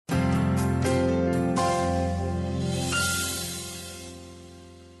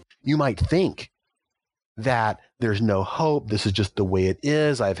You might think that there's no hope. This is just the way it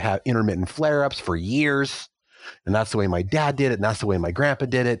is. I've had intermittent flare-ups for years, and that's the way my dad did it, and that's the way my grandpa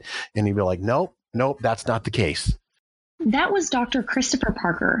did it. And you'd be like, nope, that's not the case. That was Dr. Christopher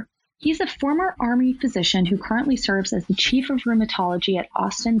Parker. He's a former Army physician who currently serves as the chief of rheumatology at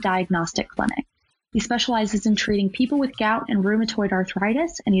Austin Diagnostic Clinic. He specializes in treating people with gout and rheumatoid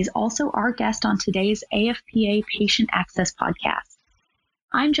arthritis, and he's also our guest on today's AFPA Patient Access podcast.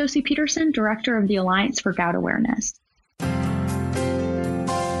 I'm Josie Peterson, Director of the Alliance for Gout Awareness.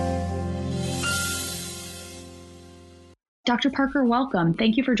 Dr. Parker, welcome.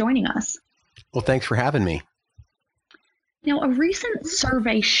 Thank you for joining us. Well, thanks for having me. Now, a recent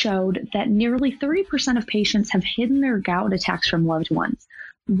survey showed that nearly 30% of patients have hidden their gout attacks from loved ones.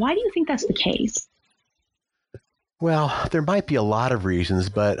 Why do you think that's the case? Well, there might be a lot of reasons,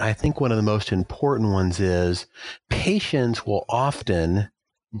 but I think one of the most important ones is patients will often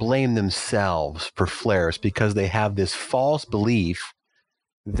blame themselves for flares because they have this false belief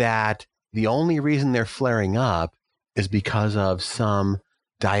that the only reason they're flaring up is because of some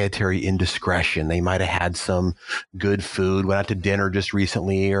dietary indiscretion. They might have had some good food, went out to dinner just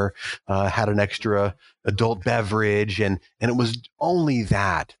recently, or had an extra adult beverage, and it was only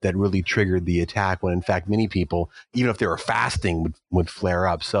that really triggered the attack, when in fact many people, even if they were fasting, would flare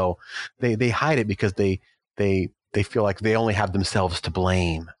up. So they hide it because they feel like they only have themselves to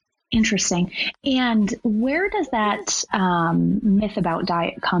blame. Interesting. And where does that myth about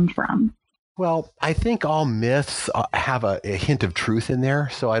diet come from? Well, I think all myths have a hint of truth in there.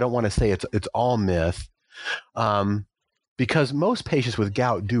 So I don't want to say it's all myth, because most patients with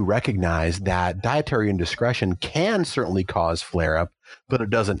gout do recognize that dietary indiscretion can certainly cause flare-up, but it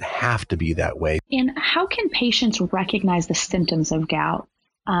doesn't have to be that way. And how can patients recognize the symptoms of gout?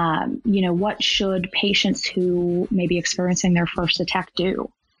 What should patients who may be experiencing their first attack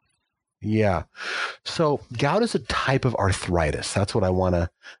do? Yeah. So gout is a type of arthritis. That's what I want to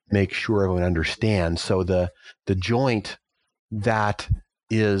make sure everyone understands. So the joint that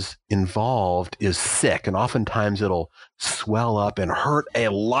is involved is sick, and oftentimes it'll swell up and hurt a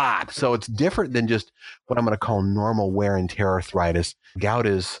lot. So it's different than just what I'm going to call normal wear and tear arthritis. Gout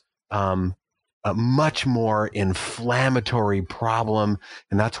is a much more inflammatory problem,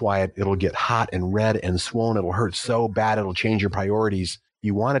 and that's why it'll get hot and red and swollen. It'll hurt so bad it'll change your priorities.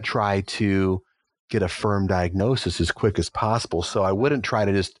 You want to try to get a firm diagnosis as quick as possible. So I wouldn't try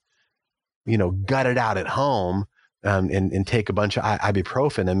to just, gut it out at home and take a bunch of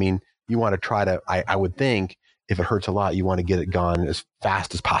ibuprofen. I mean, you want to try to, I would think, if it hurts a lot, you want to get it gone as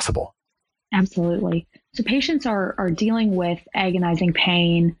fast as possible. Absolutely. So patients are dealing with agonizing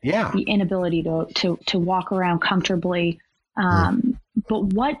pain, the inability to walk around comfortably. But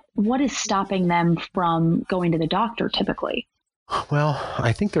what is stopping them from going to the doctor typically? Well,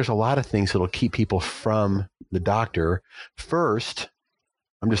 I think there's a lot of things that'll keep people from the doctor. First,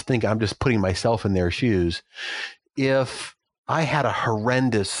 I'm just putting myself in their shoes. If I had a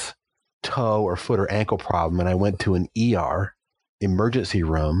horrendous toe or foot or ankle problem and I went to an ER emergency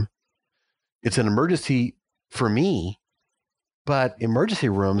room, it's an emergency for me, but emergency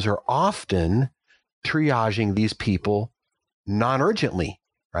rooms are often triaging these people non-urgently,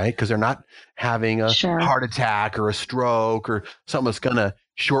 right? Because they're not having a heart attack or a stroke or something that's going to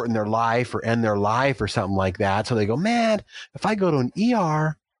shorten their life or end their life or something like that. So they go, man, if I go to an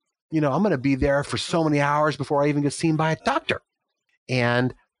ER, I'm going to be there for so many hours before I even get seen by a doctor.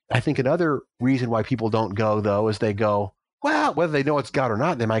 And I think another reason why people don't go, though, is they go, well, whether they know it's gout or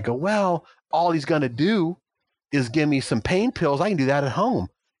not, they might go, well, all he's going to do is give me some pain pills. I can do that at home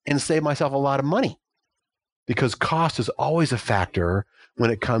and save myself a lot of money, because cost is always a factor when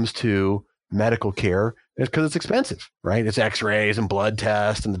it comes to medical care, because it's expensive, right? It's x-rays and blood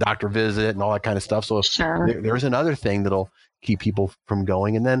tests and the doctor visit and all that kind of stuff. So there's another thing that'll keep people from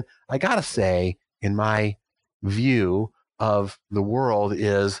going. And then I got to say, in my view of the world,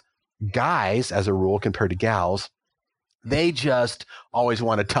 is guys, as a rule, compared to gals, they just always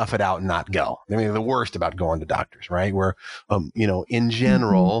want to tough it out and not go. I mean, the worst about going to doctors, right? Where, in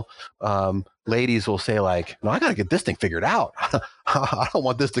general, ladies will say like, no, I got to get this thing figured out. I don't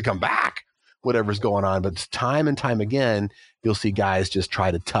want this to come back, whatever's going on. But time and time again, you'll see guys just try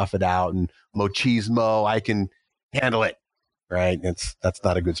to tough it out and machismo, I can handle it, right? That's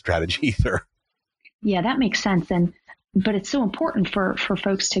not a good strategy either. Yeah, that makes sense. But it's so important for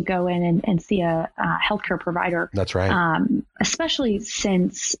folks to go in and see a healthcare provider. That's right. Especially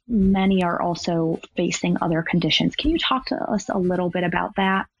since many are also facing other conditions. Can you talk to us a little bit about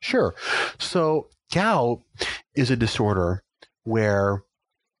that? Sure. So gout is a disorder where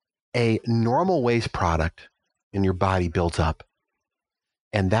a normal waste product in your body builds up.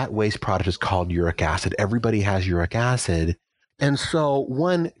 And that waste product is called uric acid. Everybody has uric acid. And so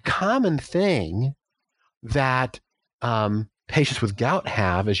one common thing that patients with gout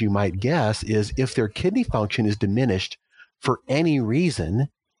have, as you might guess, is if their kidney function is diminished for any reason,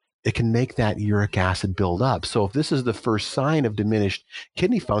 it can make that uric acid build up. So if this is the first sign of diminished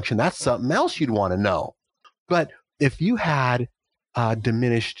kidney function, that's something else you'd want to know. But if you had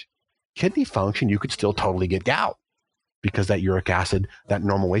diminished kidney function, you could still totally get gout because that uric acid, that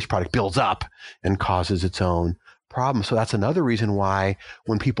normal waste product, builds up and causes its own problem. So that's another reason why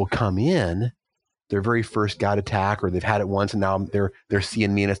when people come in, their very first gout attack, or they've had it once and now they're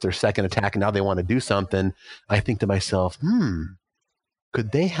seeing me and it's their second attack and now they want to do something, I think to myself,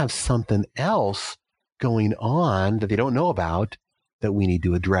 could they have something else going on that they don't know about that we need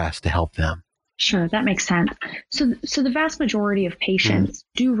to address to help them? Sure, that makes sense. So the vast majority of patients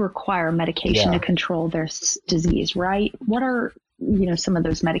do require medication to control their disease, right? What are some of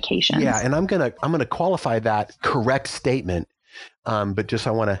those medications? Yeah, and I'm gonna qualify that correct statement, but just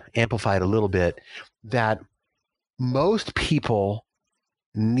I want to amplify it a little bit. That most people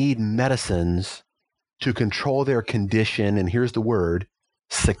need medicines to control their condition, and here's the word,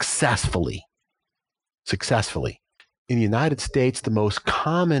 successfully. Successfully. In the United States, the most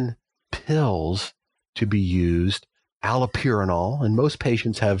common pills to be used, allopurinol, and most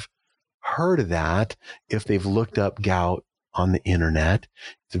patients have heard of that if they've looked up gout on the internet.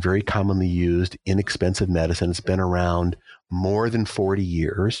 It's a very commonly used, inexpensive medicine. It's been around more than 40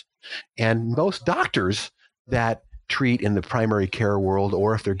 years. And most doctors that treat in the primary care world,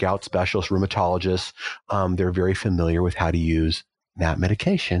 or if they're gout specialists, rheumatologists, they're very familiar with how to use that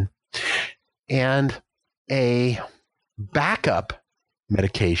medication. And a backup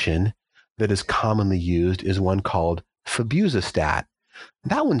medication that is commonly used is one called Febuxostat.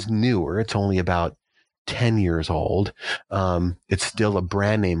 That one's newer. It's only about 10 years old. It's still a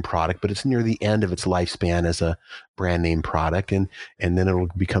brand name product, but it's near the end of its lifespan as a brand name product. And then it'll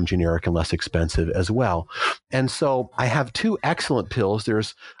become generic and less expensive as well. And so I have two excellent pills.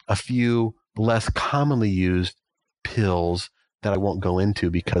 There's a few less commonly used pills that I won't go into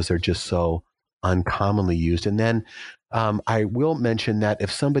because they're just so uncommonly used. And then I will mention that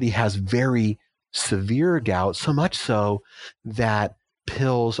if somebody has very severe gout, so much so that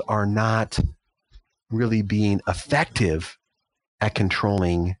pills are not really being effective at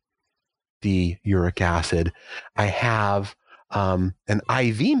controlling the uric acid, I have an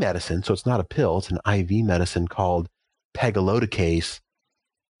IV medicine. So it's not a pill, it's an IV medicine called pegloticase.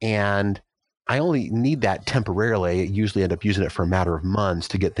 And I only need that temporarily. I usually end up using it for a matter of months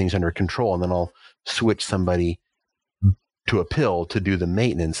to get things under control. And then I'll switch somebody to a pill to do the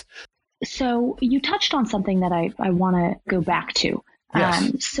maintenance. So you touched on something that I want to go back to.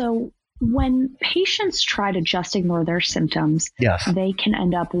 Yes. So when patients try to just ignore their symptoms, they can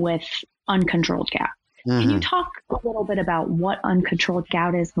end up with uncontrolled gout. Can you talk a little bit about what uncontrolled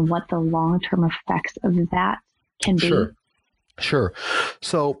gout is and what the long-term effects of that can be? Sure.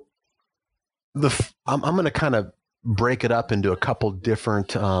 So I'm going to kind of break it up into a couple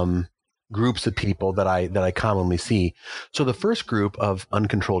different groups of people that I commonly see. So the first group of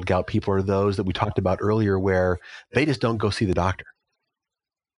uncontrolled gout people are those that we talked about earlier, where they just don't go see the doctor.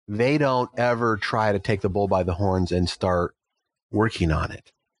 They don't ever try to take the bull by the horns and start working on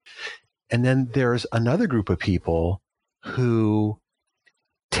it. And then there's another group of people who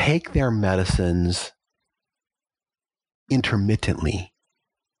take their medicines intermittently.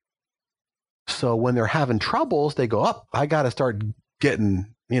 So when they're having troubles, they go, I got to start getting,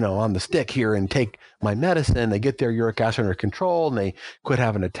 on the stick here and take my medicine. They get their uric acid under control and they quit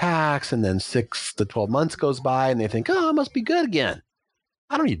having attacks. And then 6 to 12 months goes by and they think, I must be good again.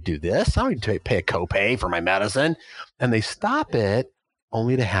 I don't need to do this. I don't need to pay a copay for my medicine. And they stop it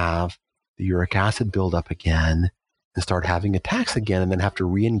only to have the uric acid build up again and start having attacks again, and then have to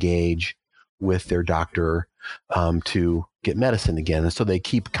re-engage with their doctor to get medicine again. And so they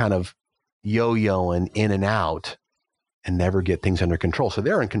keep kind of yo-yoing in and out and never get things under control. So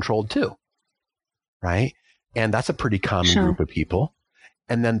they're uncontrolled too, right? And that's a pretty common group of people.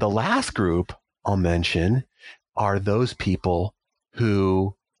 And then the last group I'll mention are those people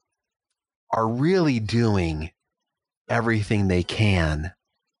who are really doing everything they can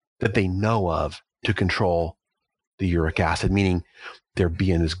that they know of to control the uric acid, meaning they're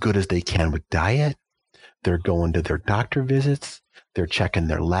being as good as they can with diet. They're going to their doctor visits. They're checking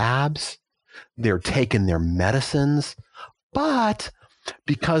their labs. They're taking their medicines. But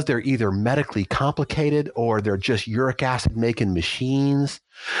because they're either medically complicated or they're just uric acid making machines,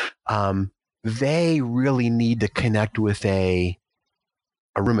 they really need to connect with a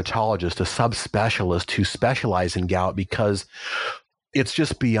rheumatologist, a subspecialist who specializes in gout, because it's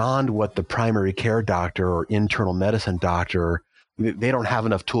just beyond what the primary care doctor or internal medicine doctor, they don't have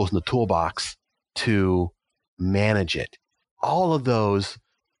enough tools in the toolbox to manage it. All of those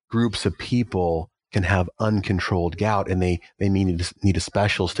groups of people can have uncontrolled gout, and they need a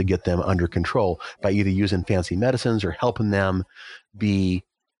specialist to get them under control by either using fancy medicines or helping them be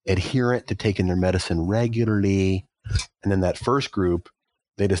adherent to taking their medicine regularly. And then that first group,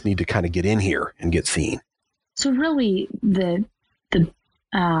 they just need to kind of get in here and get seen. So really the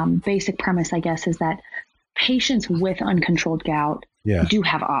basic premise, I guess, is that patients with uncontrolled gout do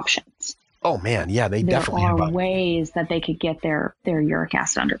have options. Oh man, yeah, they definitely have. There are ways that they could get their uric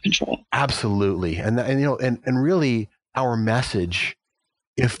acid under control. Absolutely, and really, our message,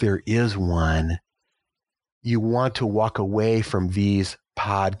 if there is one, you want to walk away from these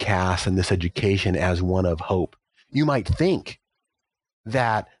podcasts and this education as one of hope. You might think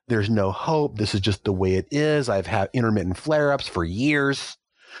that there's no hope. This is just the way it is. I've had intermittent flare-ups for years,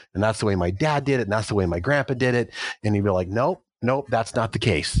 and that's the way my dad did it, and that's the way my grandpa did it. And you'd be like, nope, that's not the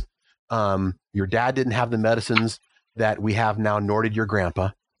case. Your dad didn't have the medicines that we have now, nor did your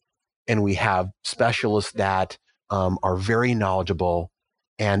grandpa. And we have specialists that are very knowledgeable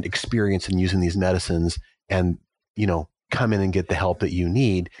and experienced in using these medicines, and, come in and get the help that you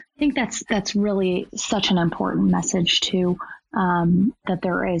need. I think that's really such an important message too, that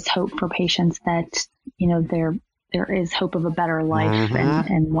there is hope for patients, that, there is hope of a better life,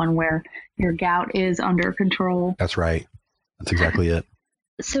 and one where your gout is under control. That's right. That's exactly it.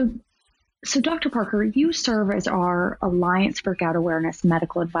 So Dr. Parker, you serve as our Alliance for Gout Awareness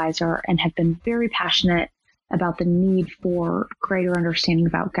medical advisor and have been very passionate about the need for greater understanding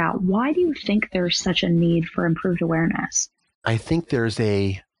about gout. Why do you think there's such a need for improved awareness? I think there's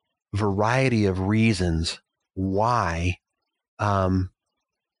a variety of reasons why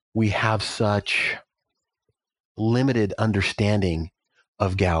we have such limited understanding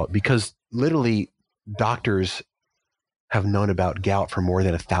of gout, because literally doctors have known about gout for more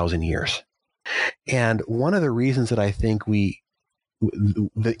than 1,000 years. And one of the reasons that I think the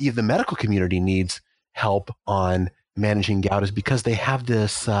medical community needs help on managing gout is because they have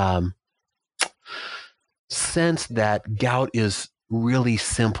this sense that gout is really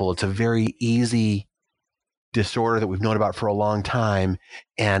simple. It's a very easy disorder that we've known about for a long time,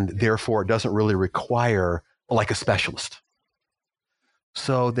 and therefore it doesn't really require like a specialist.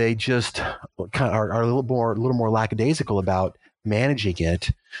 So they just kind of are a little more lackadaisical about managing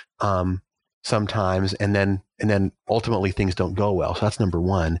it sometimes, and then ultimately things don't go well. So that's number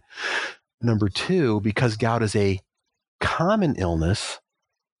one. Number two, because gout is a common illness,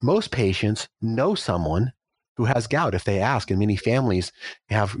 most patients know someone who has gout if they ask, and many families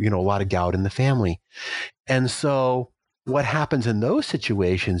have a lot of gout in the family. And so what happens in those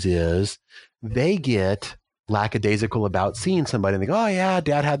situations is they get lackadaisical about seeing somebody and they go, oh yeah,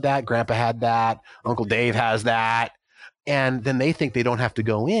 dad had that, grandpa had that, Uncle Dave has that. And then they think they don't have to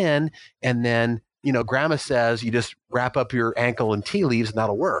go in. And then, grandma says, you just wrap up your ankle in tea leaves and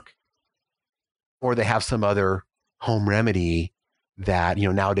that'll work. Or they have some other home remedy that,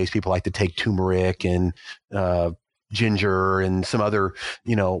 nowadays people like to take turmeric and ginger and some other,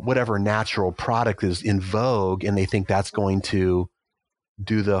 whatever natural product is in vogue. And they think that's going to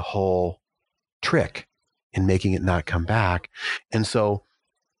do the whole trick in making it not come back. And so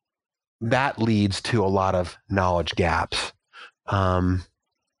that leads to a lot of knowledge gaps. And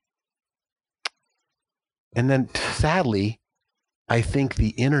then sadly, I think the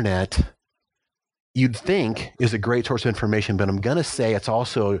internet, you'd think, is a great source of information, but I'm going to say it's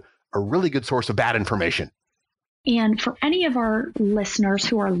also a really good source of bad information. And for any of our listeners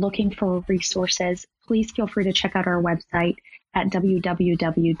who are looking for resources, please feel free to check out our website at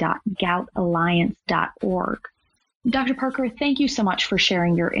www.goutalliance.org. Dr. Parker, thank you so much for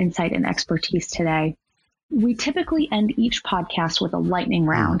sharing your insight and expertise today. We typically end each podcast with a lightning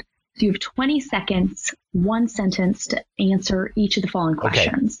round. So you have 20 seconds, one sentence to answer each of the following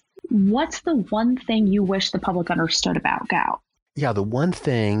questions. Okay. What's the one thing you wish the public understood about gout? Yeah, the one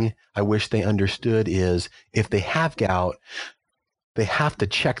thing I wish they understood is if they have gout, they have to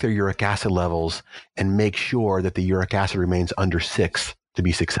check their uric acid levels and make sure that the uric acid remains under 6 to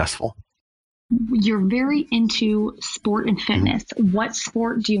be successful. You're very into sport and fitness. Mm-hmm. What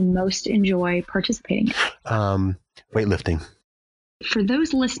sport do you most enjoy participating in? Weightlifting. For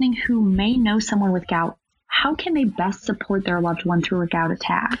those listening who may know someone with gout, how can they best support their loved one through a gout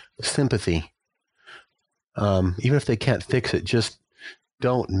attack? Sympathy. Even if they can't fix it, just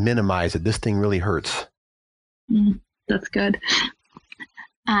don't minimize it. This thing really hurts. That's good.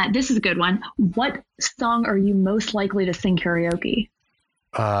 This is a good one. What song are you most likely to sing karaoke?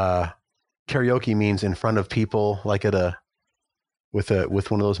 Karaoke means in front of people, like at a with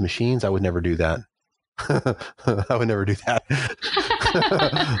one of those machines, I would never do that. I would never do that.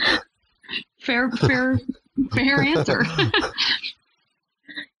 Fair answer.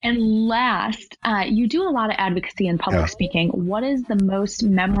 And last, you do a lot of advocacy and public speaking. What is the most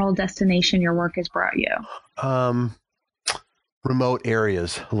memorable destination your work has brought you? Remote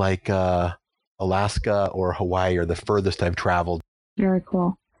areas like Alaska or Hawaii are the furthest I've traveled. Very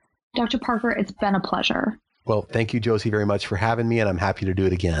cool. Dr. Parker, it's been a pleasure. Well, thank you, Josie, very much for having me, and I'm happy to do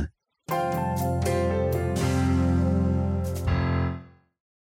it again.